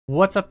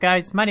What's up,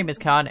 guys? My name is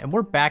Khan, and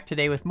we're back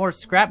today with more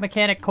Scrap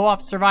Mechanic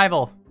Co-op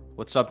Survival.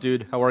 What's up,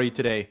 dude? How are you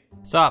today?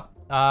 What's up?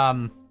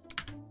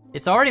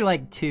 It's already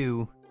like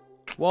 2.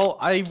 Well,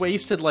 I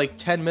wasted like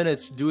 10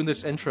 minutes doing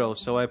this intro,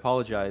 so I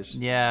apologize.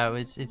 Yeah,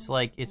 it's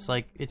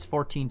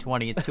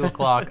 14:20. It's 2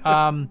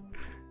 o'clock.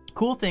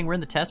 Cool thing, we're in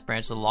the test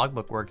branch, so the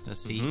logbook works in a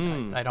C.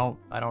 I don't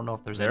know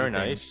if there's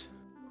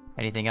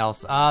anything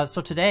else. So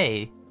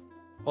today.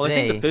 Well, I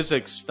think the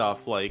physics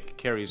stuff like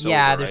carries over.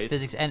 Yeah, there's right?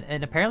 physics,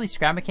 and apparently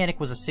Scrap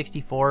Mechanic was a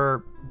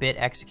 64-bit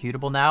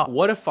executable now.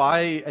 What if I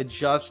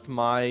adjust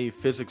my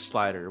physics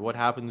slider? What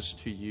happens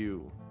to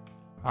you?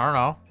 I don't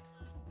know.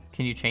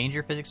 Can you change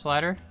your physics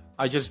slider?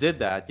 I just did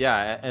that.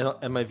 Yeah,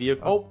 and my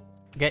vehicle.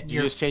 Oh, did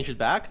you just change it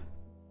back?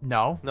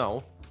 No.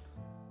 No.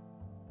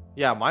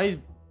 Yeah, my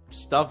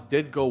stuff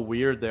did go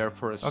weird there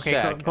for a sec.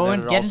 Okay, go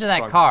and get into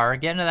that car.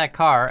 Get into that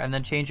car, and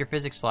then change your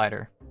physics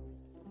slider.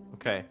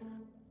 Okay.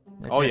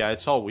 Oh yeah,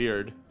 it's all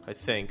weird, I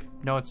think.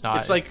 No, it's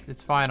not.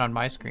 It's fine on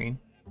my screen.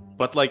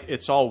 But like,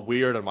 it's all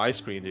weird on my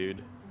screen,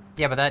 dude.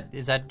 Yeah, but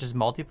is that just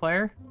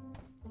multiplayer?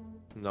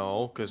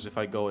 No, because if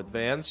I go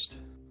advanced,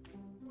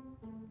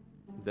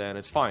 then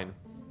it's fine.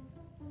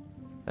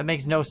 That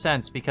makes no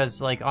sense,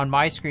 because like on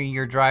my screen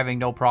you're driving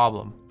no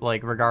problem,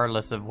 like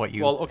regardless of what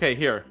you... Well, okay,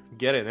 here,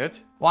 get in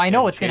it. Well, I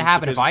know what's going to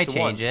happen if I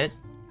change it.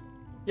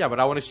 Yeah, but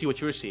I want to see what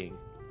you're seeing.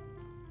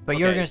 But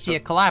you're going to see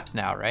it collapse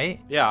now,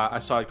 right? Yeah, I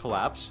saw it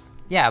collapse.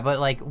 Yeah, but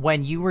like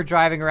when you were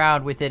driving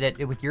around with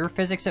it with your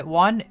physics at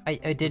 1,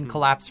 it didn't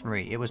collapse for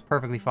me. It was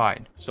perfectly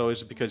fine. So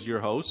is it because you're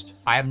host?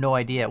 I have no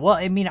idea. Well,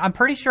 I mean, I'm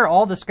pretty sure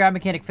all the Scrap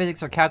Mechanic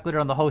physics are calculated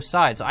on the host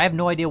side, so I have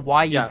no idea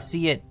why you'd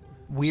see it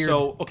weird.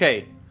 So,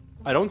 okay,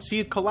 I don't see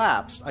it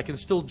collapse. I can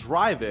still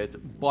drive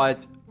it,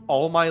 but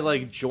all my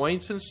like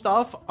joints and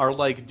stuff are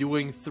like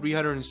doing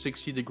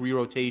 360-degree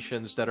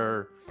rotations that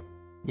are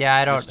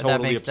I don't.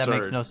 Totally that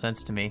makes no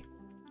sense to me.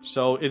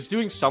 So it's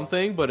doing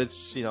something, but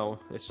it's, you know,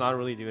 it's not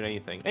really doing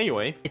anything.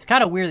 Anyway. It's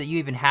kind of weird that you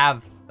even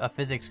have a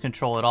physics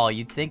control at all.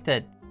 You'd think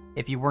that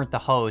if you weren't the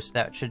host,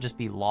 that should just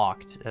be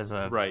locked as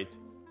a... Right.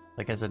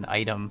 Like as an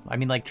item. I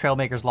mean, like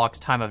Trailmakers locks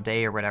time of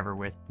day or whatever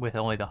with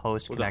only the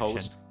host connection. The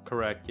host,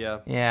 correct, yeah.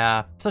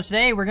 Yeah. So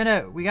today we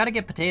gotta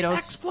get potatoes.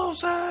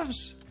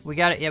 Explosives! We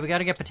gotta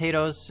get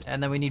potatoes,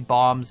 and then we need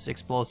bombs,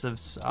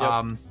 explosives.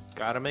 Yep.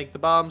 Gotta make the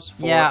bombs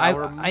for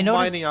our I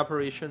noticed mining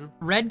operation.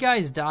 Red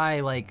guys die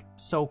like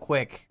so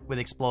quick with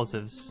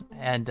explosives,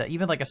 and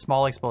even like a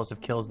small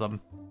explosive kills them.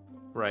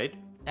 Right.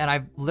 And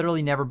I've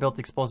literally never built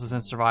explosives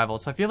in survival,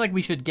 so I feel like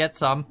we should get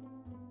some.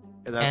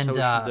 And that's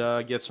how we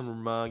should get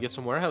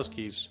some warehouse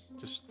keys.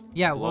 Just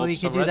well, we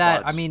could do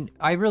that. I mean,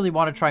 I really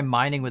want to try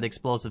mining with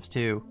explosives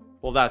too.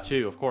 Well, that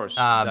too, of course.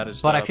 That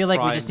is but I feel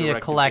like we just need to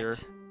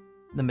collect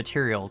the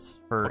materials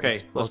for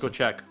explosives. Let's go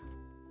check.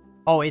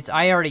 Oh,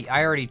 I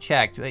already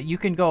checked. You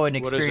can go and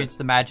experience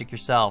the magic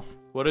yourself.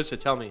 What is it?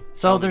 Tell me.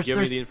 Give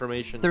me the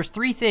information. There's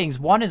 3 things.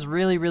 One is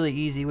really, really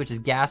easy, which is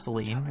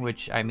gasoline,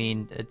 which, I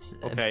mean, it's...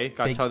 Okay,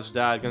 got tons of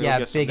that. Gonna go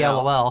get big some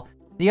LOL.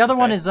 The other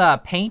one is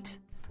paint.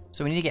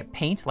 So we need to get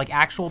paint, like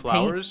actual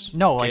flowers? Paint.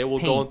 No, okay, like we'll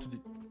paint. Go into the...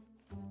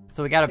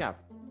 So we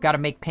gotta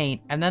make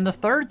paint. And then the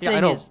third thing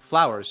I know. is...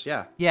 Flowers,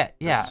 yeah. Yeah.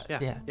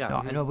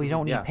 No, I know we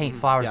don't need paint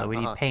flowers, though. We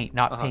need paint,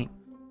 not paint.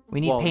 We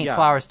need paint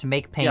flowers to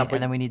make paint,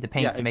 and then we need the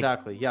paint to make...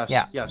 exactly. Yes.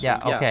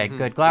 Okay,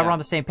 good. Glad we're on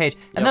the same page.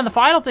 And then the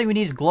final thing we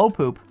need is glow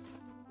poop.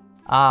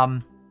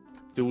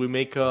 Do we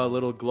make a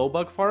little glow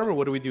bug farm, or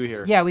what do we do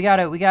here? Yeah, we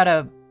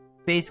gotta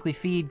basically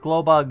feed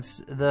glow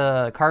bugs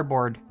the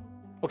cardboard.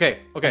 Okay.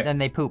 And then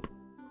they poop.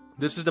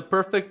 This is the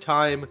perfect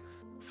time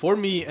for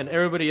me and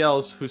everybody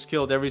else who's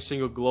killed every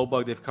single glow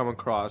bug they've come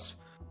across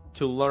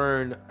to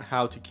learn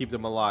how to keep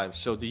them alive.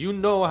 So do you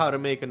know how to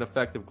make an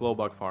effective glow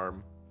bug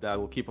farm that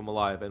will keep them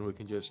alive and we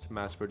can just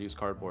mass produce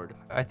cardboard?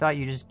 I thought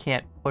you just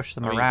can't push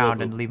them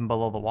around and leave them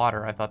below the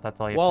water. I thought that's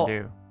all you have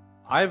to do.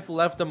 I've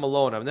left them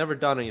alone. I've never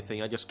done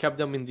anything. I just kept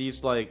them in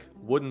these like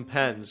wooden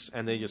pens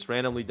and they just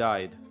randomly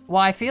died.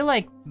 Well, I feel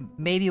like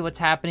maybe what's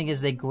happening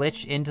is they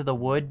glitch into the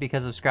wood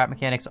because of Scrap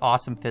Mechanic's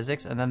awesome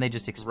physics, and then they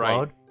just explode.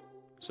 Right.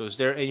 So is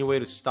there any way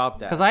to stop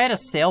that? Because I had a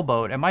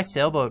sailboat, and my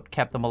sailboat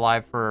kept them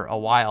alive for a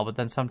while, but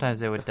then sometimes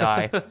they would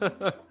die.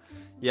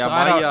 Yeah, so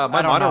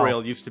my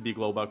monorail used to be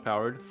glowbug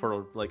powered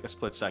for like a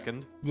split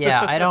second.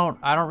 Yeah, I don't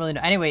really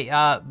know. Anyway,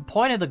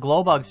 point of the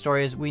glowbug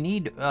story is we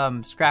need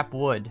scrap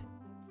wood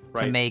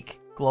to make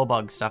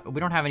glowbug stuff.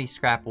 We don't have any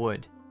scrap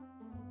wood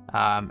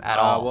at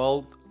all.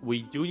 Well,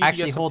 we do need to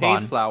get some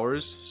paint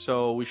flowers,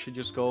 so we should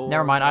just go...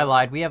 Never mind, I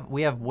lied. We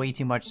have way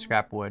too much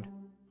scrap wood.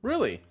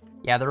 Really?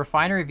 Yeah, the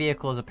refinery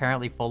vehicle is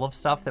apparently full of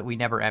stuff that we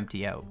never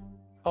empty out.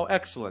 Oh,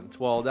 excellent.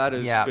 Well, that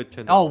is good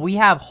to know. Oh, we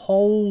have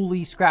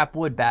holy scrap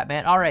wood,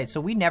 Batman. All right,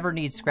 so we never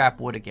need scrap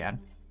wood again.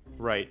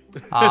 Right.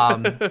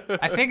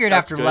 I figured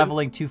after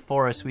leveling 2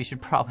 forests, we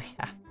should probably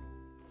have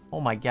Oh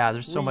my god,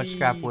 there's so much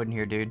scrap wood in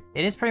here, dude.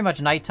 It is pretty much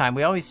nighttime.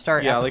 We always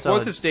start episodes... like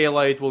once it's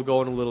daylight, we'll go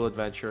on a little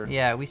adventure.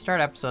 Yeah, we start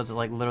episodes at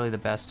like literally the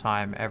best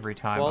time every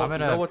time. Well, you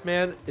know what,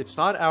 man? It's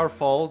not our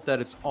fault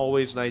that it's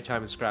always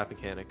nighttime in Scrap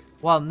Mechanic.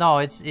 Well, no,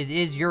 it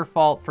is your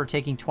fault for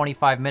taking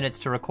 25 minutes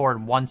to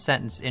record one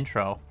sentence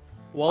intro.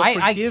 Well,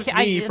 forgive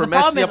me for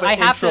messing up an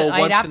intro once in a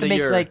year. I'd have to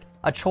make like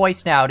a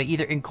choice now to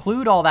either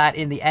include all that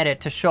in the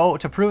edit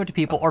to prove it to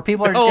people, or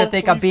people are just gonna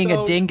think I'm being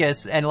a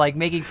dingus and like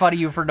making fun of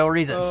you for no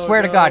reason.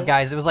 Swear to God,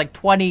 guys, it was like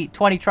 20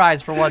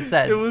 tries for one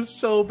sentence. It was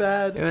so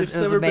bad. It's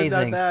never amazing.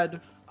 been that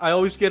bad. I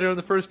always get it on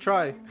the first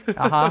try.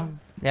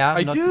 Yeah,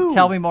 I do.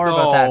 Tell me more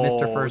about that,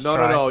 Mr. First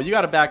Try. No. You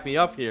got to back me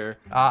up here.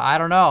 I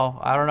don't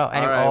know.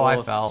 Anyway, right,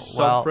 I fell.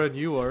 Some friend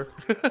you are.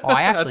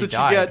 I actually That's what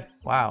died. You get.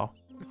 Wow.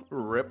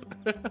 Rip.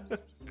 Do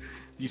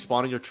you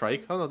spawn in your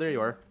trike? Oh no, there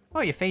you are. Oh,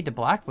 you fade to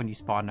black when you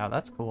spawn now.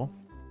 That's cool.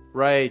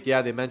 Right.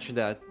 Yeah, they mentioned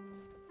that.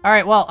 All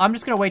right. Well, I'm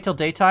just gonna wait till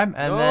daytime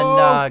and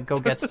then go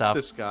get stuff.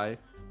 This guy,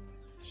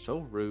 so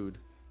rude.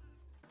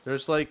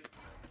 There's like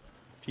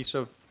piece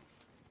of.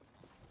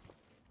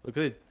 Look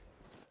at it.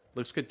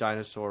 Looks good.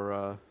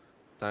 Dinosaur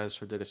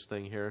did his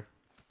thing here.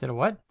 Did a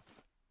what?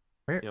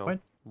 Where? What?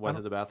 Went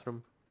to the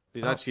bathroom. Did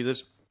you not see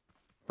this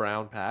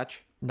brown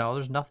patch? No,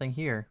 there's nothing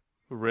here.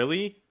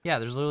 Really? Yeah,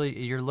 there's literally.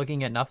 You're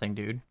looking at nothing,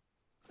 dude.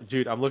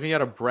 Dude, I'm looking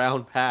at a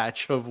brown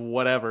patch of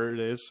whatever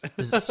it is.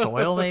 Is it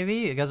soil,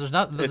 maybe? Because there's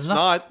not. It's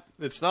not.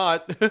 It's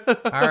not.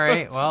 All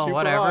right. Well, Super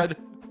whatever.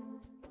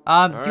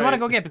 Odd. Do you want to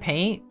go get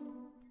paint?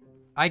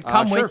 I'd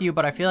come with you,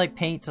 but I feel like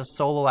paint's a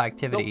solo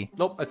activity.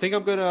 Nope. I think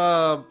I'm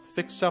gonna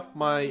fix up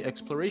my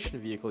exploration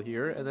vehicle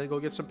here and then go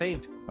get some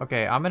paint.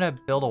 Okay, I'm gonna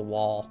build a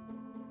wall.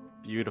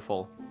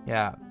 Beautiful.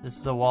 Yeah, this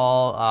is a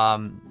wall.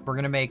 We're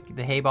gonna make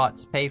the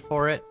haybots pay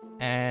for it,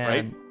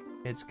 and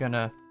it's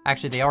gonna.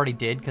 Actually, they already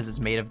did because it's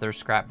made of their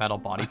scrap metal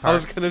body parts. I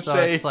was gonna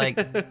say. It's like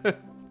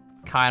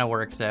kind of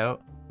works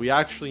out. We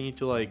actually need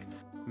to like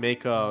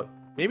make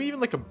maybe even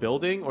like a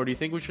building, or do you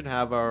think we should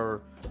have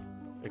our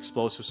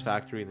explosives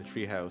factory in the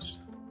treehouse?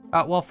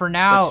 Well, for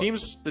now,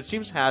 that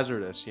seems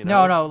hazardous. You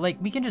know? No. Like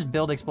we can just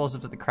build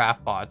explosives at the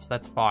craft bots.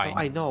 That's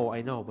fine. No,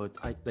 I know, but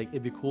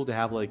it'd be cool to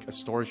have like a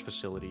storage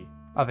facility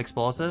of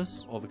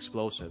explosives.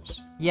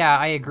 Yeah,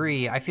 I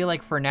agree. I feel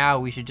like for now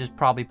we should just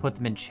probably put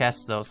them in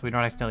chests though, so we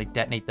don't accidentally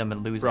detonate them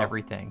and lose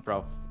everything.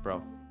 Bro,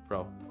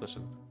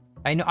 listen.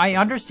 I know. I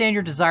understand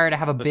your desire to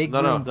have a big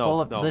room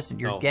full of. Listen,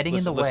 you're getting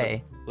in the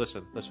way.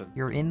 Listen.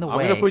 You're in the way.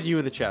 I'm gonna put you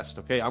in a chest,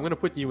 okay? I'm gonna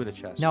put you in a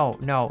chest.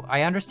 No.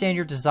 I understand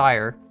your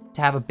desire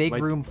to have a big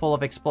room full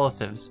of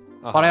explosives,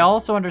 but I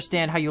also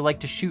understand how you like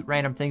to shoot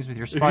random things with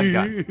your spud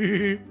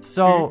gun.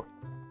 So,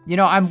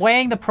 I'm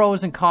weighing the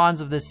pros and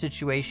cons of this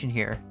situation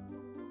here,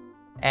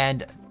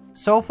 and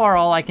so far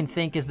all I can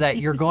think is that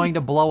you're going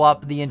to blow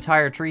up the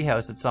entire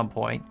treehouse at some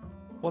point.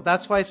 Well,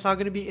 that's why it's not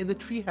going to be in the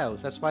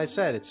treehouse. That's why I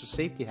said it's a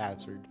safety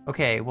hazard.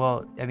 Okay,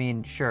 well, I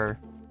mean, sure.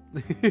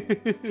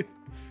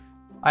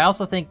 I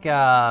also think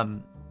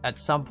at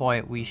some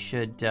point we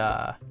should.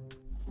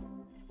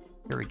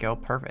 Here we go.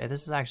 Perfect.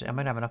 This is actually. I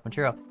might have enough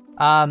material.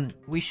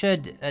 We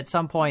should at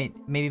some point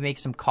maybe make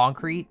some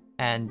concrete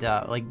and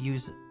like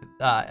use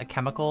a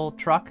chemical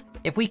truck.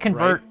 If we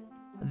convert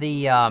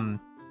the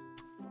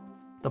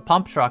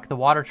pump truck, the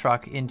water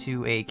truck,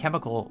 into a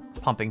chemical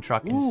pumping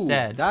truck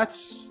instead.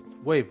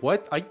 Wait,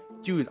 what? I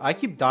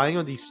keep dying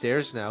on these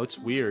stairs now. It's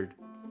weird.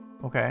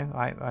 Okay,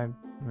 I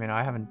mean,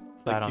 I haven't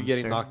died on the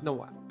getting stairs. knocked.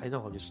 No, I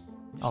know. I'm just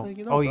you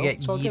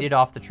get yeeted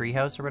off the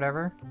treehouse or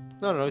whatever.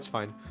 No, it's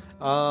fine.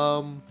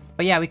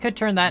 But yeah, we could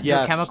turn that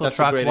into a chemical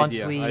truck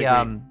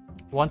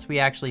once we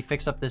actually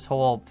fix up this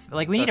whole.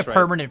 Like, we need a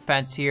permanent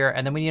fence here,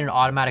 and then we need an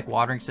automatic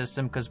watering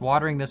system because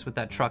watering this with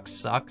that truck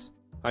sucks.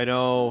 I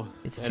know.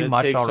 It's too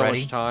much already.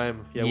 So much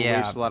time. Yeah, we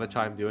waste a lot of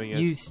time doing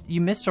it.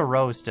 You missed a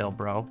row still,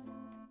 bro.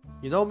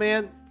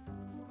 Man,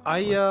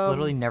 it's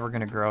literally never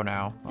gonna grow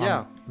now. Yeah.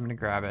 I'm gonna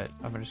grab it.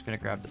 I'm just gonna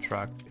grab the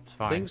truck. It's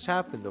fine. Things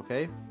happened,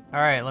 okay? All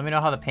right, let me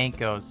know how the paint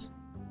goes.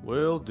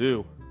 Will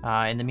do.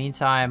 In the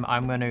meantime,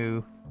 I'm going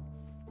to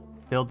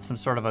build some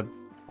sort of a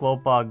glow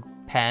bug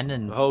pen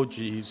and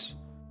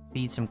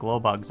feed some glow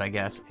bugs, I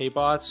guess.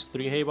 Haybots,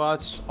 3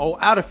 haybots. Oh,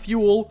 out of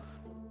fuel.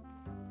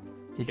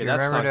 Did you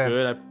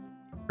remember to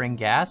bring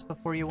gas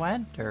before you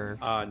went, or?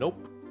 Nope.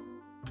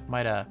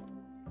 Might have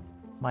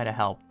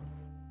helped.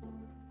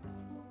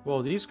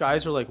 Whoa, these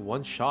guys are like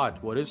one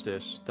shot. What is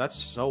this? That's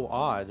so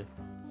odd.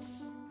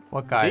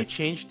 What guys? Did they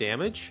change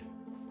damage?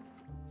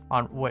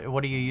 On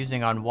what are you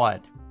using on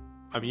what?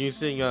 I'm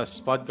using a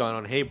spud gun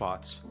on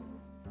haybots.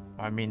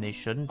 I mean, they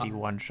shouldn't be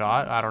one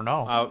shot. I don't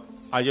know.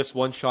 I just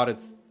one-shotted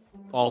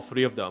all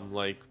 3 of them.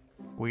 Like,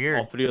 weird.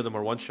 All 3 of them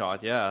are one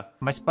shot, yeah.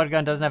 My spud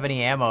gun doesn't have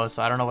any ammo,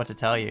 so I don't know what to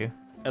tell you.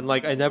 And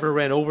like, I never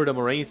ran over them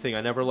or anything.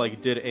 I never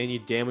like did any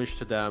damage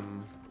to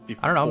them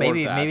before. I don't know.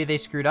 Maybe they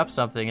screwed up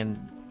something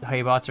and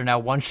haybots are now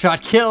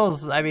one-shot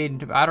kills. I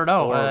mean, I don't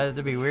know.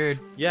 That'd be weird.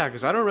 Yeah,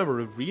 because I don't remember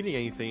reading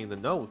anything in the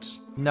notes.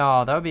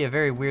 No, that would be a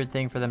very weird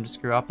thing for them to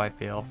screw up, I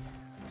feel.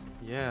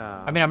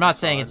 Yeah. I mean, I'm not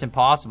saying it's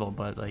impossible,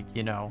 but like,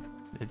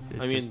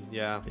 I mean,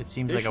 yeah. It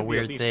seems like a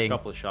weird thing. A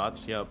couple of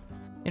shots, yep.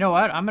 You know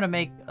what? I'm gonna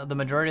make the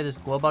majority of this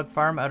glowbug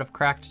farm out of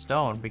cracked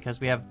stone because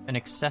we have an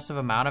excessive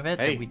amount of it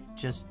that we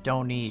just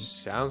don't need.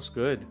 Sounds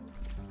good.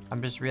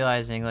 I'm just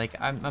realizing, like,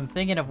 I'm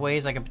thinking of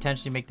ways I could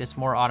potentially make this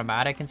more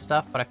automatic and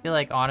stuff, but I feel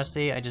like,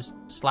 honestly, I just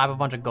slap a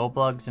bunch of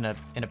glowbugs in a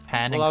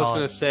pen and I was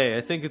gonna say,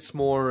 I think it's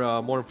more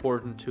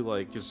important to,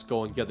 like, just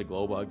go and get the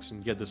glowbugs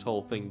and get this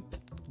whole thing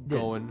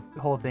going.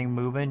 The whole thing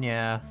moving,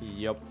 yeah.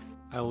 Yep.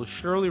 I will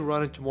surely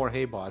run into more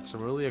haybots.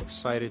 I'm really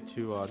excited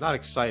to, not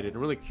excited, I'm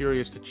really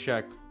curious to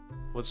check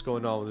what's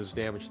going on with this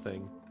damage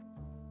thing.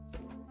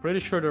 Pretty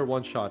sure they're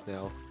one-shot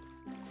now.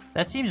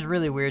 That seems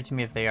really weird to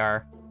me if they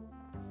are.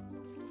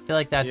 I feel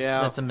like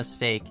that's a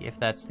mistake if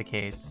that's the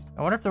case.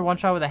 I wonder if they're one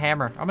shot with a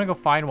hammer. I'm gonna go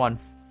find one.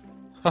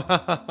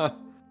 I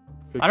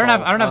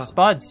don't have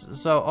spuds,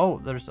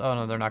 so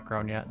no, they're not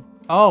grown yet.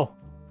 Oh,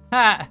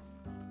 ha!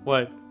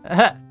 What?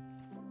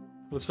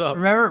 What's up?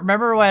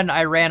 Remember when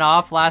I ran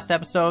off last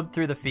episode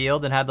through the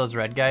field and had those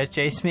red guys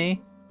chase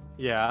me?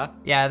 Yeah.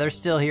 Yeah, they're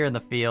still here in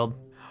the field.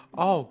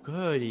 Oh,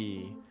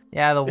 goody.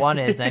 Yeah, the one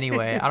is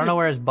anyway. I don't know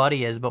where his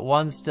buddy is, but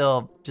one's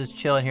still just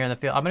chilling here in the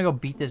field. I'm gonna go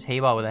beat this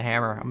haybot with a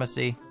hammer. I'm gonna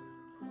see.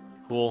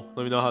 Cool.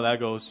 Let me know how that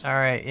goes. All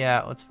right,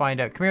 yeah, let's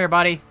find out. Come here,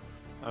 buddy.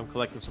 I'm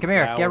collecting some Come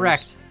here, flowers. get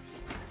wrecked.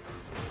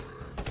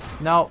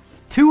 No,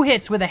 2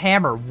 hits with a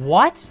hammer.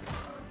 What?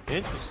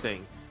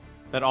 Interesting.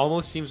 That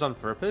almost seems on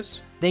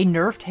purpose. They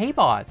nerfed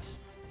haybots.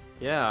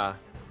 Yeah.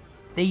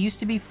 They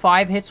used to be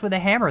 5 hits with a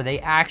hammer. They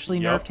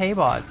actually nerfed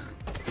haybots.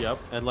 Yep,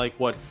 and like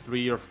what,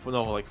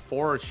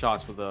 4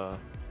 shots with a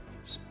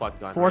spud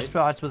gun. 4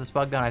 shots with a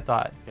spud gun, I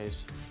thought. Okay.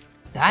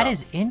 That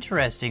is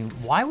interesting.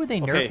 Why would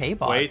they nerf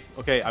haybots? Wait,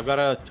 okay, I've got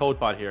a toad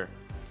bot here.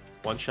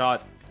 1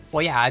 shot.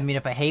 Well, yeah, I mean,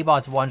 if a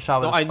haybot's 1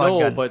 shot with a spud gun.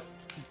 I know,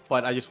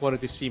 but I just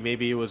wanted to see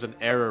maybe it was an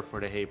error for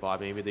the haybot.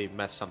 Maybe they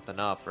messed something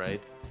up,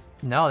 right?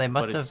 No, they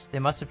must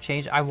have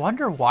changed. I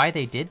wonder why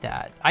they did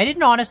that. I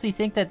didn't honestly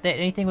think that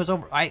anything was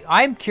over.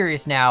 I'm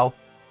curious now.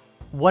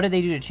 What did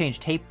they do to change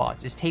tape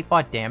bots? Is tape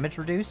bot damage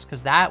reduced?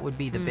 Because that would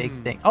be the big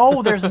thing.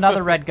 Oh, there's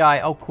another red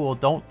guy. Oh, cool.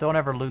 Don't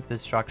ever loot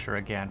this structure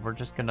again. We're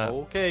just gonna.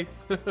 Okay.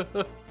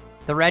 The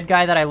red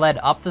guy that I led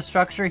up the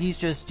structure, he's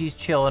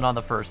chilling on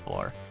the first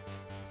floor.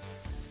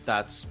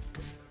 That's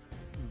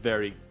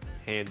very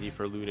handy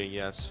for looting.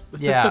 Yes.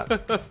 Yeah.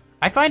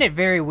 I find it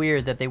very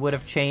weird that they would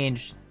have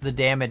changed the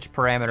damage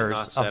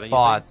parameters of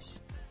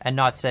bots and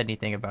not said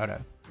anything about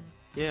it.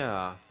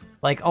 Yeah.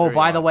 Like, oh,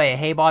 by the way,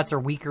 haybots are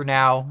weaker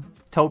now.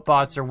 Tote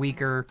bots are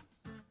weaker.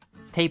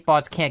 Tape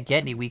bots can't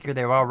get any weaker.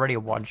 They were already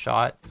a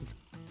 1-shot.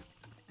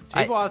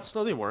 Tape bots?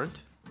 No, they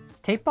weren't.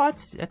 Tape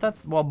bots? I thought,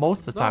 well,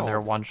 most of the time they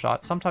were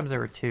 1-shot. Sometimes they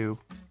were 2.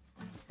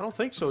 I don't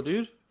think so,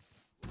 dude.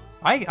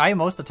 I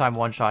most of the time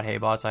 1-shot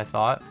haybots, I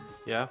thought.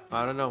 Yeah,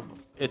 I don't know.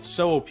 It's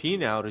so OP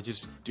now to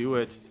just do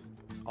it.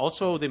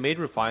 Also, they made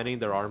refining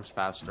their arms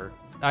faster.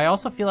 I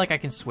also feel like I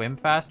can swim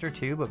faster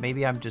too, but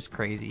maybe I'm just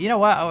crazy. You know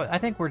what? I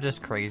think we're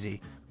just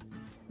crazy.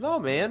 No,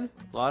 man.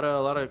 A lot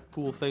of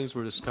cool things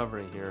we're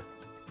discovering here.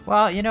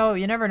 Well, you know,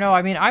 you never know.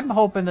 I mean, I'm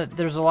hoping that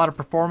there's a lot of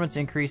performance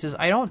increases.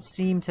 I don't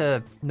seem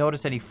to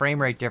notice any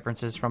frame rate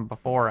differences from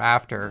before or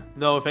after.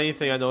 No, if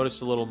anything, I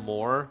noticed a little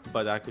more,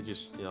 but that could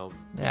just, you know...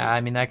 Yeah,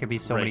 I mean, that could be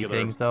so many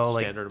things, though.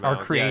 Like, our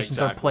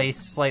creations are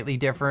placed slightly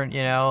different,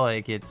 you know?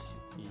 Like, it's...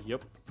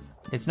 Yep.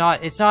 It's not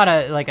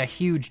a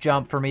huge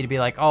jump for me to be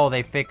like, oh,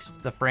 they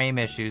fixed the frame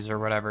issues or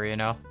whatever, you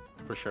know?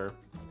 For sure.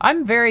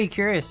 I'm very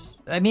curious.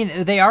 I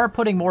mean, they are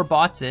putting more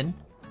bots in,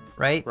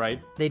 right? Right.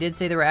 They did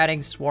say they were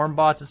adding swarm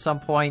bots at some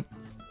point,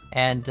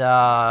 and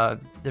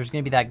there's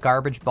going to be that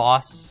garbage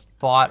boss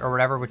bot or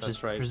whatever, which is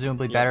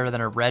presumably better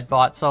than a red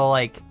bot. So,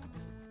 like,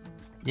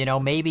 you know,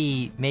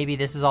 maybe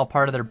this is all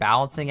part of their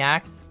balancing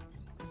act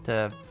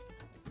to...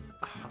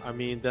 I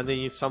mean, then they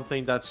need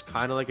something that's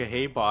kind of like a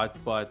haybot,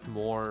 but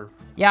more...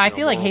 Yeah, I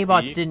feel like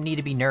haybots didn't need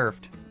to be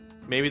nerfed.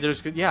 Maybe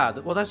there's... Yeah,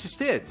 well, that's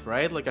just it,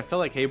 right? Like, I felt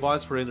like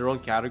haybots were in their own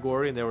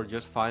category, and they were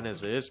just fine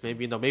as is.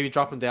 Maybe, you know, maybe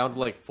drop them down to,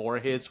 like, 4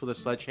 hits with a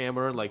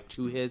sledgehammer, and, like,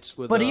 2 hits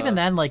with... But even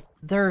then, like,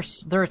 their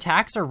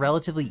attacks are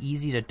relatively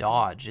easy to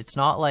dodge. It's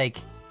not like...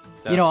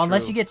 you know,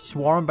 unless you get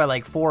swarmed by,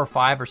 like, 4 or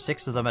 5 or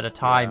 6 of them at a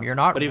time, you're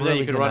not really But even then,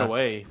 you can run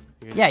away.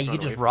 You can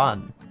just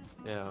run.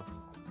 Yeah.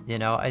 You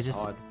know, it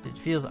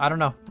feels, I don't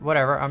know,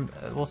 whatever.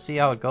 We'll see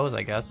how it goes,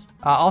 I guess.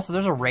 Also,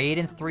 there's a raid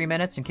in 3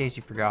 minutes, in case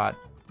you forgot.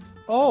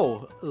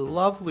 Oh,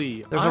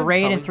 lovely. There's a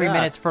raid in 3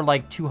 minutes for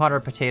like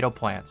 200 potato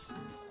plants.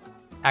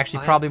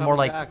 Actually, probably more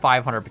like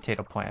 500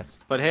 potato plants.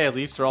 But hey, at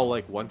least they're all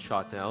like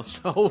 1-shot now,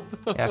 so...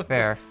 Yeah,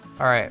 fair.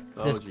 All right,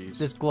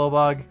 this glow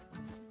bug,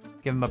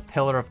 give him a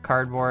pillar of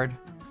cardboard.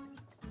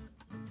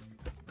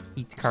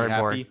 Eat the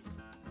cardboard.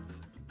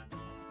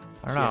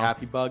 I don't know.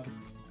 Happy bug?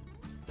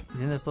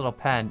 He's in this little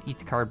pen. Eat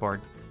the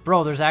cardboard.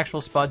 Bro, there's actual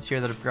spuds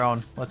here that have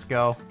grown. Let's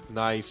go.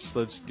 Nice.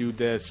 Let's do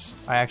this.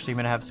 I actually am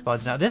going to have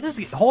spuds now. This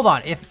is... Hold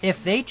on.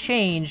 If they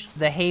change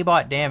the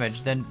haybot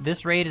damage, then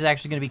this raid is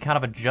actually going to be kind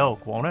of a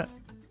joke, won't it?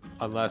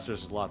 Unless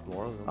there's a lot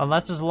more of them.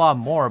 Unless there's a lot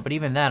more, but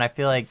even then, I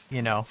feel like,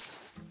 you know...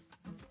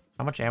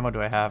 How much ammo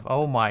do I have?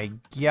 Oh my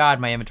god,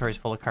 my inventory's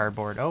full of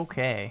cardboard.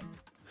 Okay.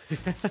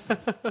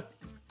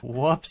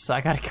 Whoops,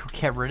 I gotta go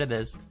get rid of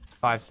this.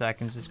 5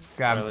 seconds, just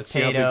grab All right, let's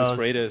potatoes. see how big this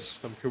raid is.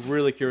 I'm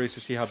really curious to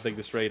see how big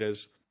this raid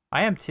is.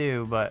 I am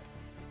too, but...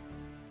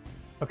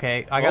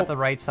 Okay, I got the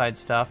right side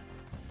stuff.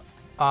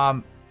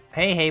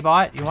 Hey,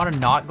 bot, you want to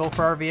not go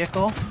for our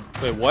vehicle?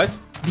 Wait, what?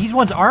 These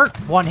ones aren't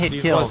one-hit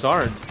kills. These ones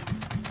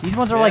aren't. These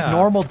ones are like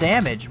normal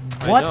damage.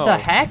 What the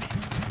heck?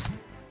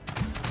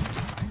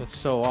 That's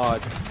so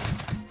odd.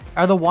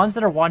 Are the ones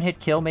that are one-hit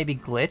kill maybe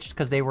glitched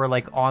because they were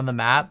like on the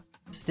map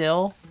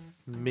still?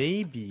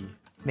 Maybe.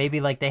 Maybe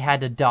like they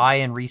had to die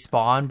and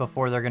respawn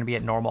before they're going to be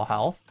at normal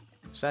health?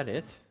 Is that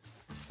it?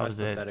 That was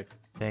it. I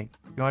think.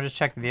 You want to just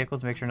check the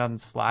vehicles, make sure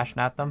nothing's slashing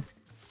at them?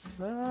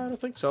 I don't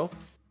think so.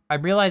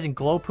 I'm realizing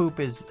glow poop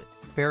is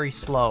very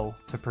slow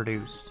to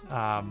produce.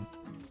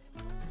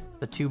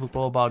 The 2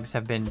 glow bugs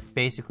have been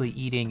basically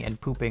eating and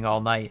pooping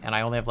all night, and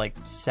I only have like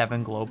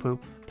 7 glow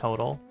poop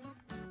total.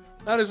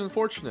 That is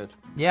unfortunate.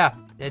 Yeah,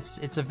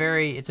 it's a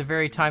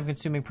very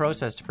time-consuming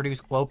process to produce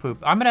glow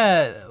poop. I'm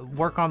gonna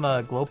work on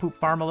the glow poop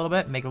farm a little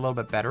bit, make it a little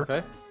bit better.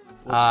 Okay.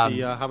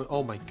 What's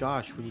oh my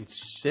gosh, we need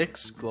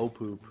 6 glow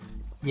poop.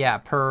 Yeah,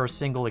 per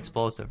single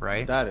explosive,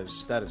 right? That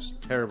is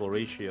terrible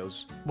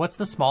ratios. What's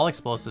the small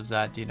explosives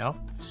at? Do you know?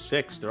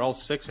 6. They're all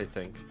 6, I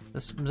think. The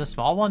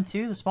small one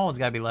too. The small one's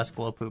gotta be less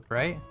glow poop,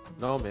 right?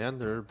 No, man.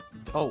 They're.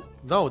 Oh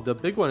no, the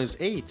big one is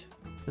 8.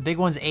 The big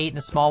one's 8 and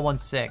the small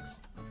one's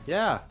 6.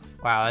 Yeah.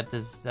 Wow, that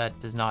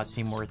does not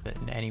seem worth it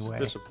in any way.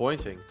 It's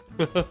disappointing.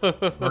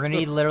 We're gonna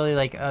need literally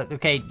like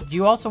okay. Do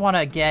you also want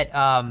to get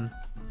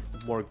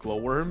more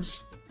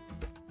glowworms?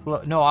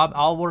 No,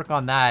 I'll work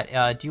on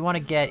that. Do you want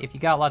to get, if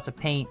you got lots of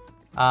paint,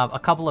 a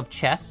couple of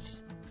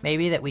chests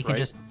maybe that we can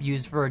just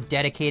use for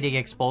dedicating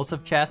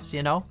explosive chests?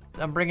 You know,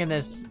 I'm bringing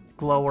this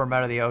glowworm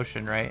out of the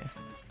ocean, right?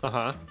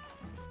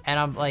 And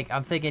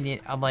I'm thinking,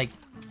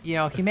 you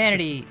know,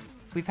 humanity,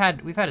 we've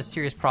had a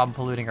serious problem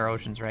polluting our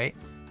oceans, right?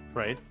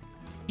 Right.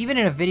 Even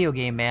in a video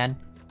game, man,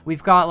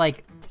 we've got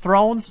like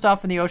thrown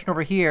stuff in the ocean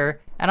over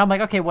here, and I'm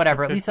like, okay,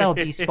 whatever, at least that'll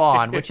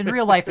despawn, which in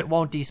real life it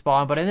won't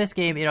despawn, but in this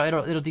game, you know,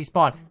 it'll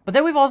despawn. But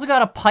then we've also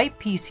got a pipe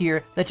piece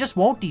here that just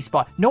won't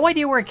despawn. No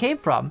idea where it came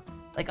from.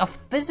 Like a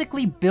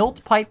physically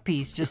built pipe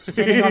piece just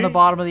sitting on the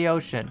bottom of the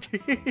ocean.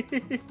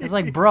 It's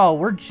like, bro,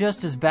 we're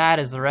just as bad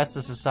as the rest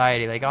of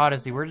society. Like,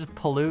 honestly, we're just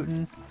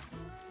polluting.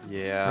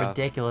 Yeah.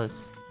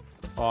 Ridiculous.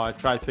 Oh, I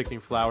tried picking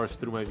flowers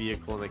through my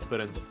vehicle and I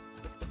couldn't.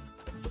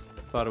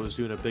 Thought I was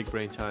doing a big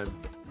brain time.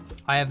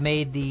 I have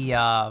made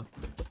the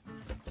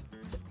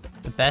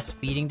best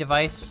feeding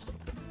device.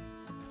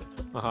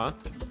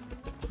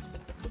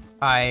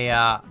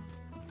 I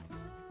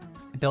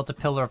built a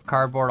pillar of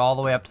cardboard all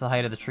the way up to the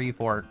height of the tree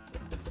fort.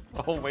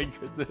 Oh my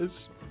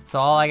goodness. So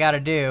all I gotta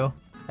do,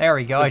 there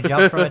we go, I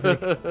jumped from it.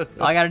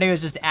 All I gotta do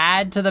is just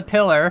add to the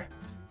pillar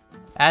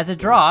as it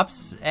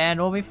drops, and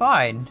we'll be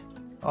fine.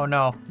 Oh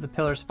no, the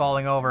pillar's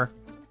falling over.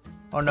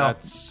 Oh no.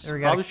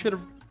 Probably should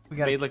have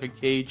made like a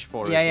cage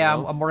for it. Yeah,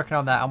 you know? I'm working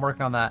on that. I'm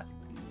working on that.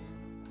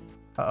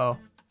 Uh-oh.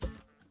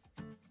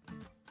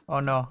 Oh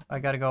no, I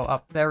gotta go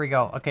up. There we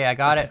go. Okay, I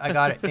got it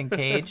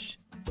encaged.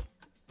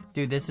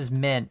 Dude, this is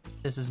mint.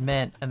 This is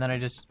mint. And then I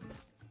just...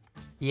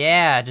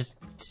 Yeah, just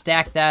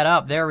stack that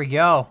up. There we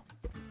go.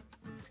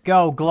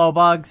 Go, glow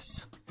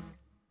bugs.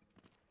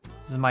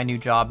 This is my new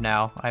job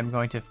now. I'm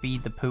going to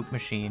feed the poop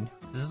machine.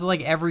 This is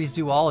like every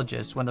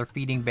zoologist when they're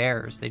feeding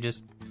bears. They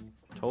just...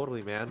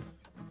 Totally, man.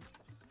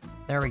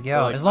 There we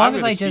go. Like, as long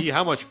as I just see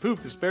how much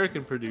poop this bear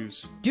can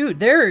produce. Dude,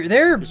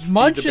 they're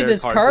munching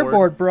this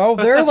cardboard, bro.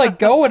 They're like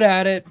going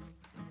at it.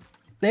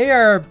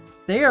 They're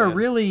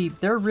really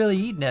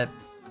eating it.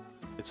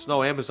 It's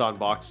no Amazon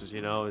boxes,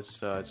 you know.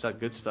 It's not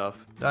good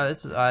stuff.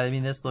 I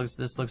mean, this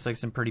looks like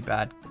some pretty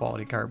bad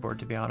quality cardboard,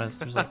 to be honest.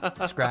 There's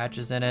like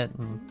scratches in it.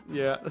 And...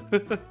 Yeah.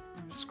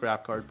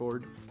 Scrap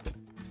cardboard.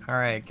 All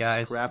right,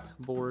 guys. Scrap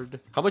board.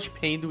 How much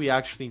paint do we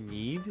actually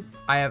need?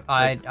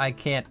 I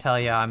can't tell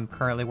you. I'm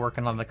currently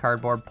working on the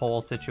cardboard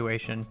pole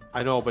situation.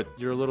 I know, but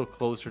you're a little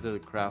closer to the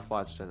craft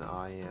bots than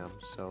I am,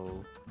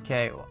 so.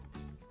 Okay.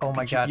 Oh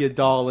my god. Give me a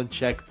doll and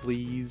check,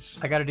 please.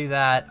 I gotta do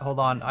that. Hold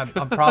on. I'm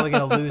probably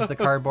gonna lose the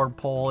cardboard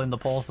pole in the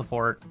pole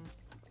support.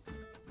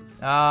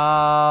 10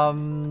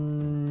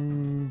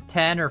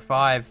 or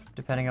 5,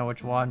 depending on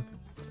which one.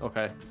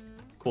 Okay.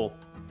 Cool.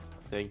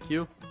 Thank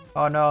you.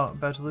 Oh no, I'm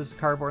about to lose the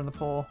cardboard in the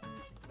pole.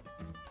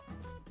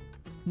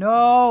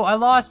 No, I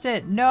lost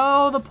it.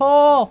 No, the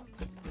pole.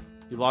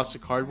 You lost the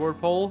cardboard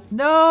pole?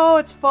 No,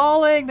 it's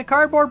falling. The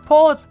cardboard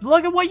pole.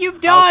 Look at what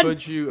you've done. How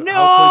could you? No.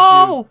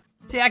 How could you?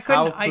 See, I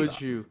couldn't. How could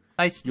you?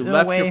 I you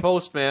left your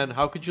post, man.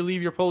 How could you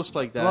leave your post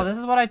like that? Well, this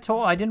is what I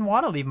told. I didn't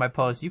want to leave my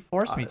post. You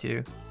forced me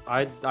to.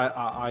 I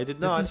did not.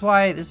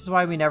 This is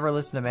why we never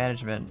listen to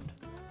management.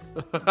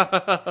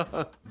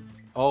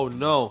 Oh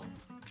no!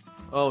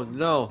 Oh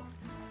no!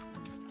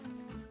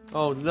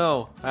 Oh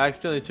no! I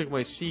accidentally took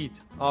my seat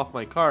off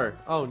my car.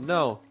 Oh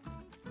no!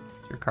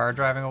 Is your car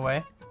driving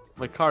away?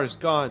 My car's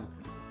gone.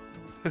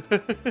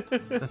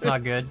 That's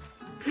not good.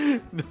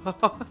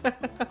 No.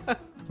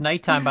 It's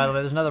nighttime, by the way.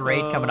 There's another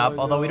raid coming up.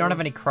 Although we don't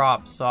have any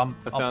crops, so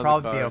I'll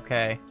probably be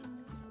okay.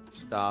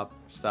 Stop.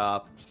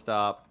 Stop.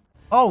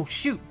 Oh,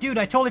 shoot. Dude,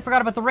 I totally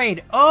forgot about the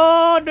raid.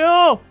 Oh,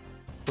 no.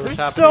 What's There's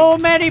happening? so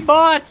many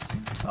bots.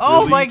 Oh,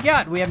 Really? my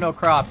God. We have no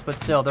crops, but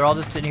still, they're all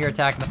just sitting here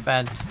attacking the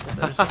fence.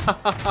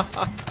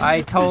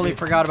 I totally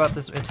forgot about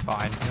this. It's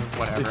fine.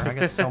 Whatever. I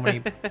got so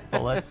many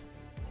bullets.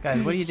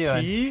 Guys, what are you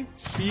doing?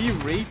 See,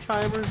 raid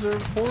timers are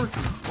important.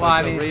 Well,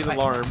 like I mean, raid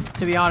alarm.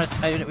 To be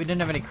honest, we didn't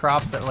have any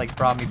crops that like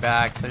brought me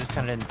back, so I just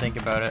kind of didn't think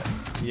about it.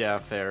 Yeah,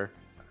 fair.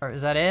 Or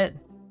is that it?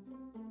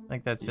 I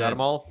think that's You got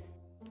them all?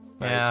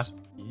 Yeah.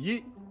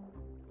 Nice.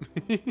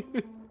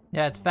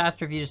 Yeah, it's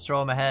faster if you just throw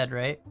them ahead,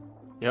 right?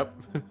 Yep.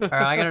 All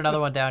right, I got another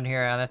one down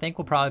here, and I think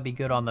we'll probably be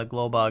good on the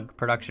glow bug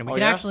production. We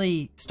can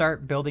actually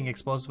start building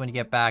explosives when you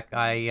get back.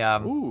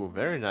 Ooh,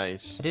 very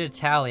nice. I did a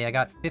tally. I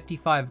got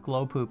 55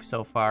 glow poop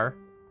so far.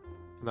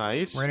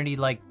 Nice. We're gonna need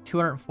like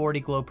 240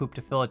 glow poop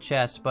to fill a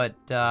chest, but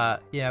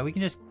yeah, we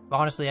can just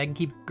honestly, I can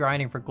keep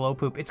grinding for glow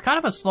poop. It's kind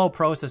of a slow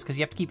process because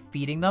you have to keep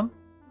feeding them.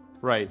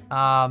 Right.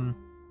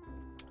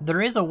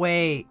 There is a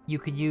way you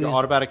could use. The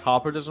automatic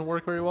hopper doesn't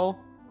work very well.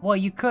 Well,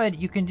 you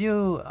can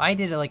do. I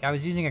did it like I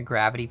was using a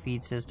gravity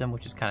feed system,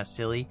 which is kind of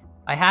silly.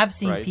 I have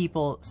seen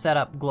people set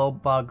up glow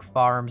bug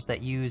farms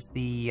that use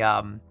the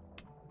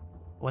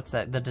what's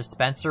that? The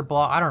dispenser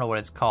block? I don't know what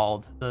it's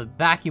called. The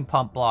vacuum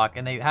pump block,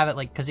 and they have it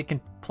like because it can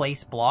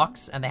place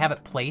blocks, and they have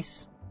it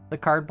place the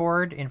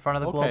cardboard in front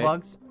of the glow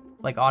bugs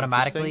like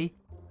automatically,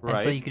 and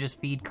so you could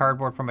just feed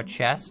cardboard from a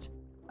chest.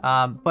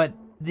 But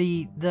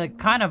the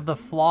kind of the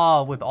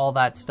flaw with all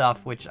that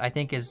stuff, which I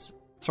think is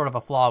sort of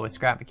a flaw with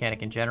scrap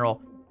mechanic in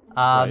general,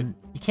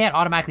 you can't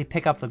automatically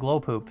pick up the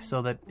glow poop,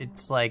 so that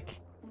it's like.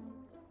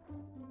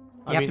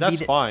 I mean,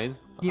 that's fine.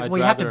 Well,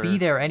 you have to be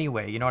there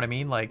anyway. You know what I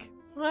mean? Like.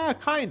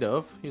 Kind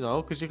of, you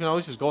know, because you can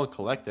always just go and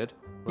collect it.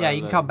 Yeah,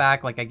 you can come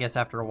back, like, I guess,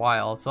 after a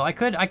while. So I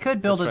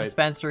could build a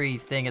dispensary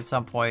thing at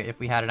some point if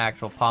we had an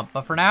actual pump.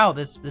 But for now,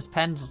 this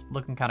pen's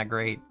looking kind of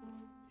great.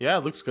 Yeah,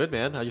 it looks good,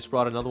 man. I just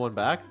brought another one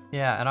back.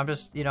 Yeah, and I'm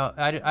just, you know,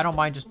 I don't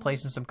mind just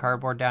placing some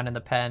cardboard down in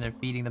the pen and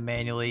feeding them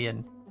manually.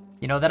 And,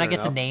 you know, then I get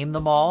to name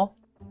them all.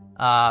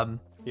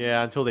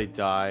 Yeah, until they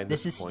die.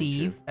 This is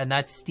Steve, and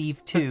that's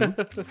Steve 2.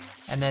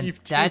 And then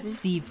that's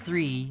Steve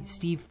 3,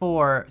 Steve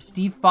 4,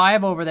 Steve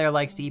 5 over there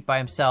likes to eat by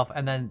himself,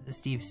 and then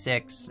Steve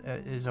 6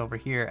 is over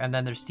here, and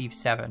then there's Steve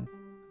 7.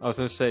 I was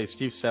going to say,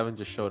 Steve 7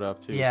 just showed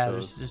up, too. Yeah, so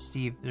there's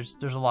Steve. There's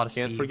a lot of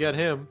Steves. Can't forget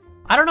him.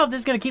 I don't know if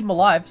this is going to keep them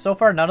alive. So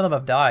far, none of them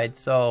have died,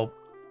 so.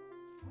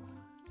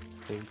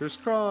 Fingers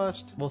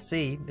crossed. We'll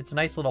see. It's a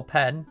nice little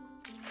pen,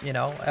 you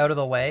know, out of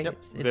the way. Yep.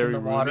 It's in the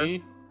water.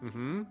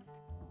 Mm-hmm.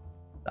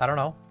 I don't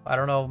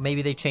know.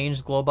 Maybe they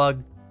changed glow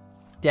bug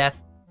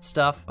death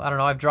stuff. I don't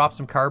know. I've dropped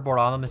some cardboard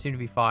on them. They seem to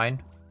be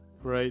fine.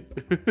 Right.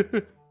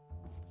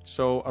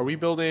 So, are we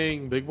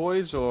building big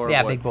boys or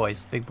Yeah, what? big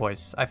boys. Big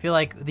boys. I feel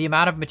like the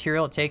amount of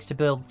material it takes to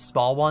build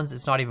small ones,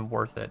 it's not even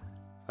worth it.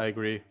 I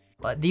agree.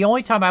 The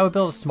only time I would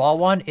build a small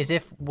one is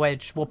if,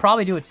 which we'll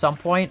probably do at some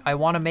point, I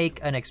want to make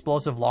an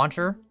explosive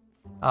launcher.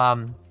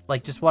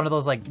 Like just one of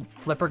those like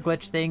flipper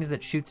glitch things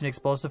that shoots an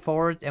explosive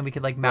forward, and we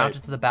could like mount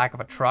it to the back of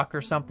a truck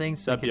or something,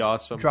 so that'd be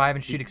awesome. Drive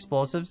and shoot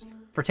explosives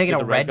for taking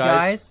out red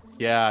guys.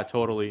 Yeah,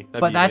 totally.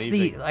 But that's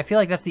amazing. I feel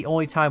like that's the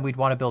only time we'd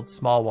want to build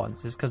small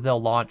ones, is because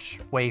they'll launch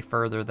way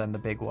further than the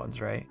big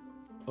ones, right?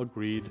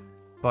 Agreed.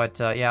 But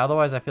yeah,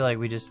 otherwise I feel like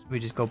we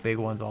just go big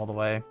ones all the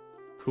way.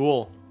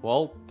 Cool.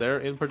 Well, they're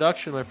in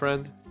production, my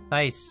friend.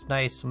 Nice.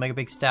 We'll make a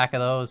big stack of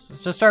those.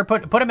 Let's just start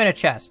put them in a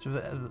chest.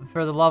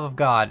 For the love of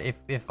God,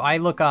 if I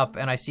look up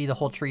and I see the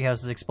whole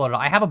treehouse has exploded,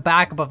 I have a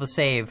backup of the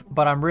save,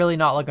 but I'm really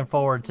not looking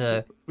forward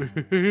to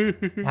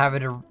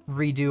having to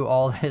redo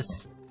all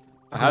this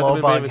glow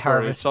bug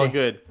harvesting. It's all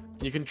good.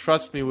 You can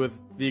trust me with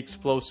the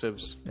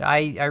explosives.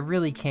 I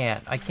really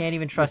can't. I can't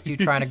even trust you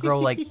trying to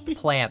grow like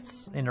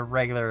plants in a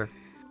regular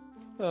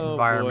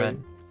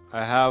environment. Boy.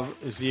 I have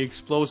the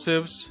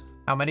explosives.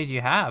 How many do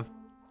you have?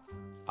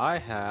 I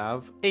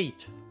have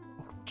 8.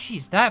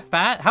 Jeez, that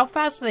fast? How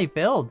fast do they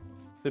build?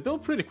 They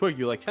build pretty quick.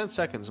 You like 10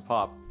 seconds a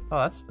pop. Oh,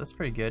 that's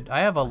pretty good. I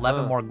have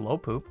 11 more glow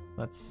poop.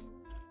 That's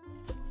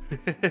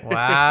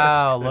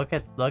wow. Look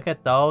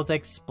at those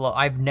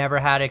I've never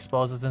had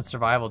explosives in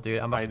survival, dude.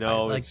 I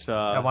know.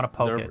 I want to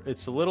poke it.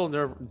 It's a little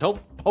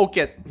Don't poke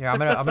it. Yeah, I'm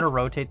gonna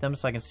rotate them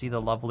so I can see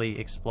the lovely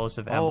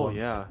explosive emblems. Oh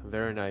yeah,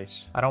 very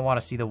nice. I don't want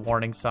to see the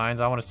warning signs.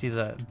 I want to see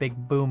the big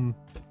boom.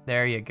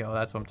 There you go.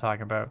 That's what I'm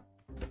talking about.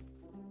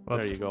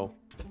 Whoops. There you go.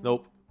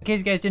 Nope. In case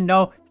you guys didn't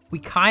know, we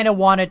kind of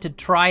wanted to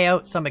try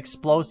out some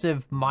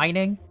explosive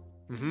mining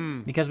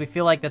because we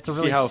feel like that's a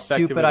really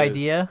stupid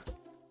idea.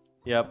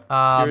 Yep.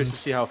 Curious to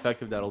see how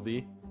effective that'll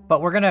be.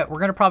 But we're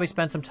gonna probably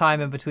spend some time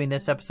in between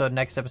this episode and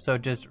next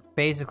episode just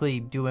basically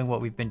doing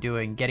what we've been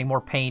doing, getting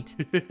more paint,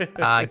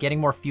 getting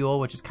more fuel,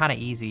 which is kind of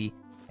easy,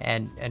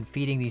 and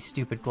feeding these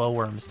stupid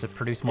glowworms to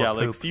produce more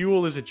poop. Yeah, like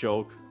fuel is a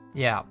joke.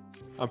 Yeah.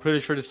 I'm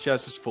pretty sure this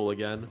chest is full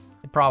again.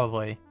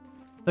 Probably.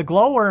 The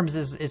glowworms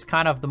is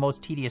kind of the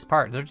most tedious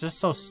part. They're just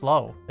so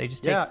slow. They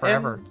just take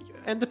forever.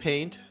 And the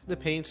paint. The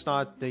paint's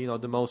not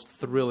the most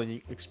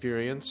thrilling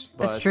experience.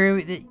 But... That's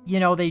true. You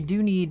know, they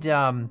do need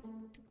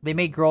they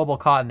made growable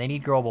cotton. They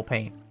need growable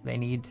paint. They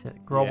need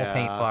global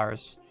paint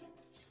flowers.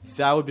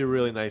 That would be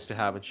really nice to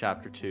have in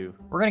Chapter 2.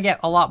 We're gonna get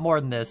a lot more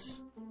than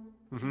this.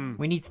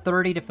 We need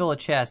 30 to fill a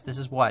chest. This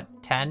is what,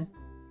 10?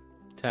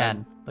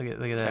 10. Look at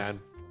this.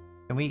 10.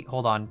 Can we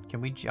hold on?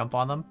 Can we jump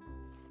on them?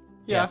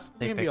 Yeah, yes,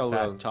 they fixed all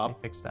that. on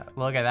top. They fixed that.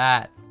 Look at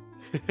that.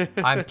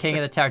 I'm king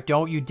of the tower.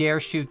 Don't you dare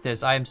shoot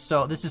this.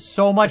 This is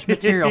so much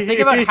material. Think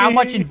about how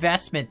much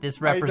investment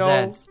this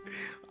represents.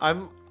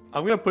 I'm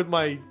gonna put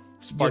my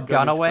your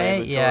gun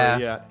away.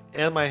 Yeah,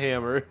 and my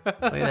hammer. Look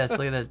at this.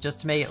 Look at this.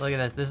 Just to make it. Look at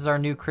this. This is our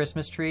new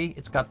Christmas tree.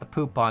 It's got the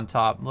poop on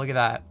top. Look at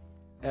that.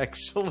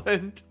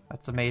 Excellent.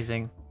 That's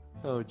amazing.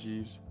 Oh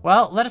jeez.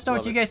 Well, let us know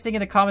what you guys think in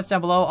the comments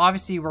down below.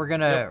 Obviously, we're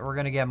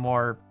gonna get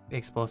more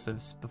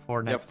explosives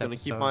before next episode. Gonna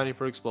keep mining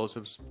for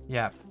explosives.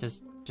 Yeah,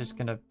 just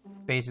gonna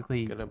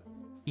basically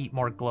eat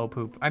more glow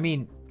poop. I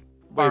mean,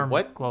 wait,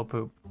 what? Glow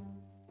poop.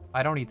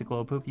 I don't eat the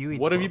glow poop. You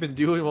eat. What have you been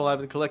doing while I've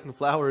been collecting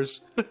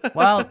flowers?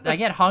 Well, I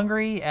get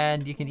hungry,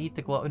 and you can eat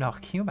the glow. No,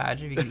 can you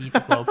imagine if you could eat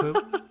the glow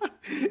poop?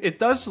 It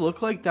does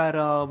look like that.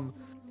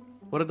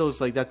 What are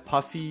those, like that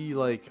puffy,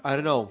 like, I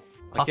don't know.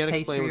 Puff I can't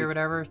pastry explain or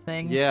whatever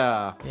thing.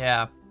 Yeah.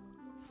 Yeah.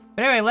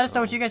 But anyway, let us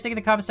know what you guys think in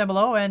the comments down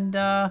below, and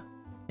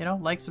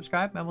like,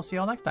 subscribe, and we'll see you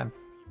all next time.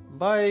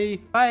 Bye.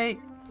 Bye.